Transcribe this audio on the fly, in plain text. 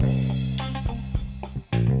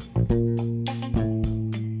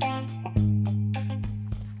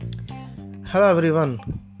Hello everyone,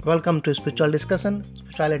 welcome to Spiritual Discussion.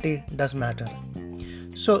 Spirituality does matter.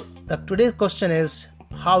 So today's question is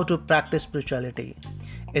how to practice spirituality.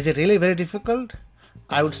 Is it really very difficult?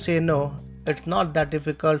 I would say no, it's not that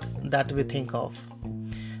difficult that we think of.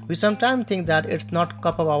 We sometimes think that it's not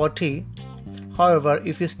cup of our tea. However,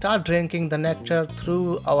 if we start drinking the nectar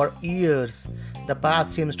through our ears, the path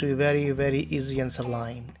seems to be very easy and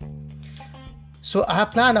sublime. So I have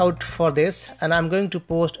planned out for this, and I'm going to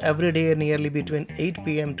post every day nearly between 8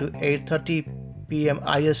 p.m. to 8:30 p.m.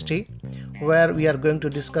 IST, where we are going to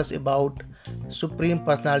discuss about Supreme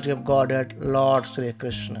Personality of Godhead, Lord Sri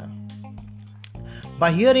Krishna.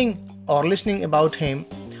 By hearing or listening about him,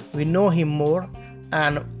 we know him more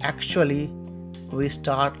and actually we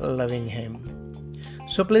start loving him.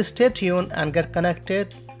 So please stay tuned and get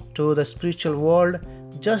connected to the spiritual world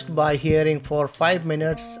just by hearing for 5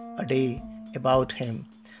 minutes a day about him.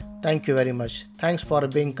 Thank you very much. Thanks for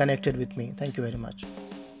being connected with me. Thank you very much.